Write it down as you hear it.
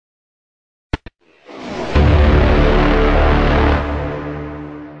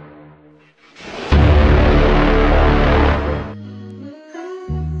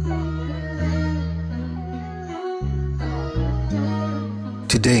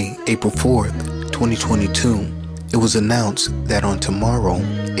Today, April 4th, 2022, it was announced that on tomorrow,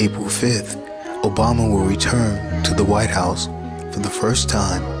 April 5th, Obama will return to the White House for the first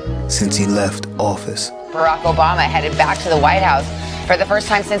time since he left office. Barack Obama headed back to the White House for the first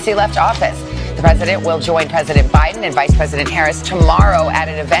time since he left office. The president will join President Biden and Vice President Harris tomorrow at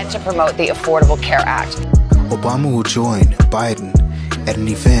an event to promote the Affordable Care Act. Obama will join Biden at an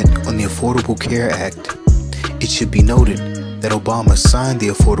event on the Affordable Care Act. It should be noted that Obama signed the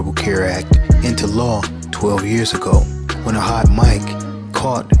Affordable Care Act into law 12 years ago when a hot mic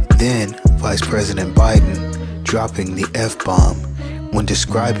caught then Vice President Biden dropping the F-bomb when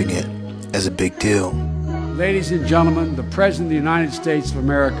describing it as a big deal. Ladies and gentlemen, the President of the United States of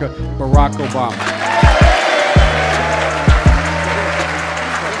America, Barack Obama.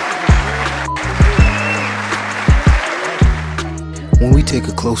 When we take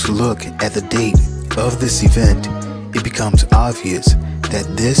a closer look at the date of this event, it becomes obvious that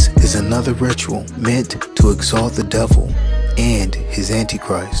this is another ritual meant to exalt the devil and his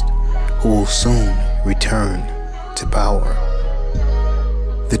Antichrist, who will soon return to power.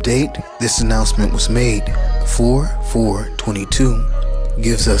 The date this announcement was made, 4/4/22,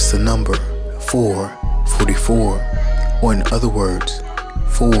 gives us the number 444, or in other words,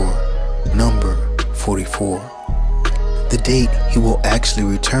 44. The date he will actually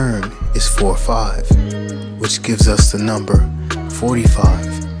return is 4/5, which gives us the number 45.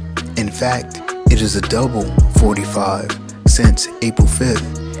 In fact, it is a double 45 since April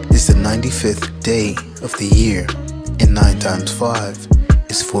 5th is the 95th day of the year, and 9 times 5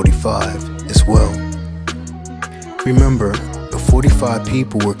 is 45 as well. Remember, 45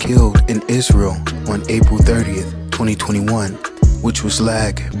 people were killed in Israel on April 30th, 2021, which was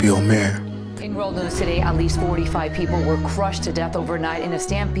Lag BaOmer. In world news today, at least 45 people were crushed to death overnight in a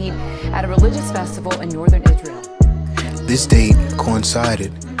stampede at a religious festival in northern Israel. This date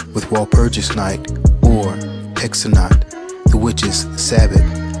coincided with Walpurgis Night, or Hexanot, the witches' Sabbath,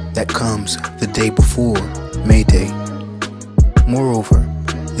 that comes the day before May Day. Moreover,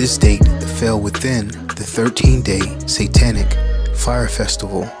 this date fell within the 13-day Satanic Fire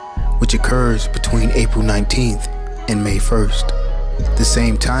Festival, which occurs between April 19th and May 1st, the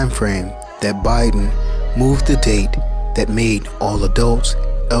same time frame that Biden moved the date that made all adults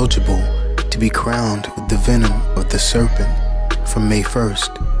eligible to be crowned with the venom of the serpent from May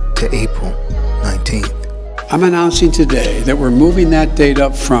 1st to April 19th. I'm announcing today that we're moving that date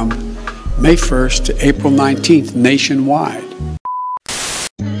up from May 1st to April 19th nationwide.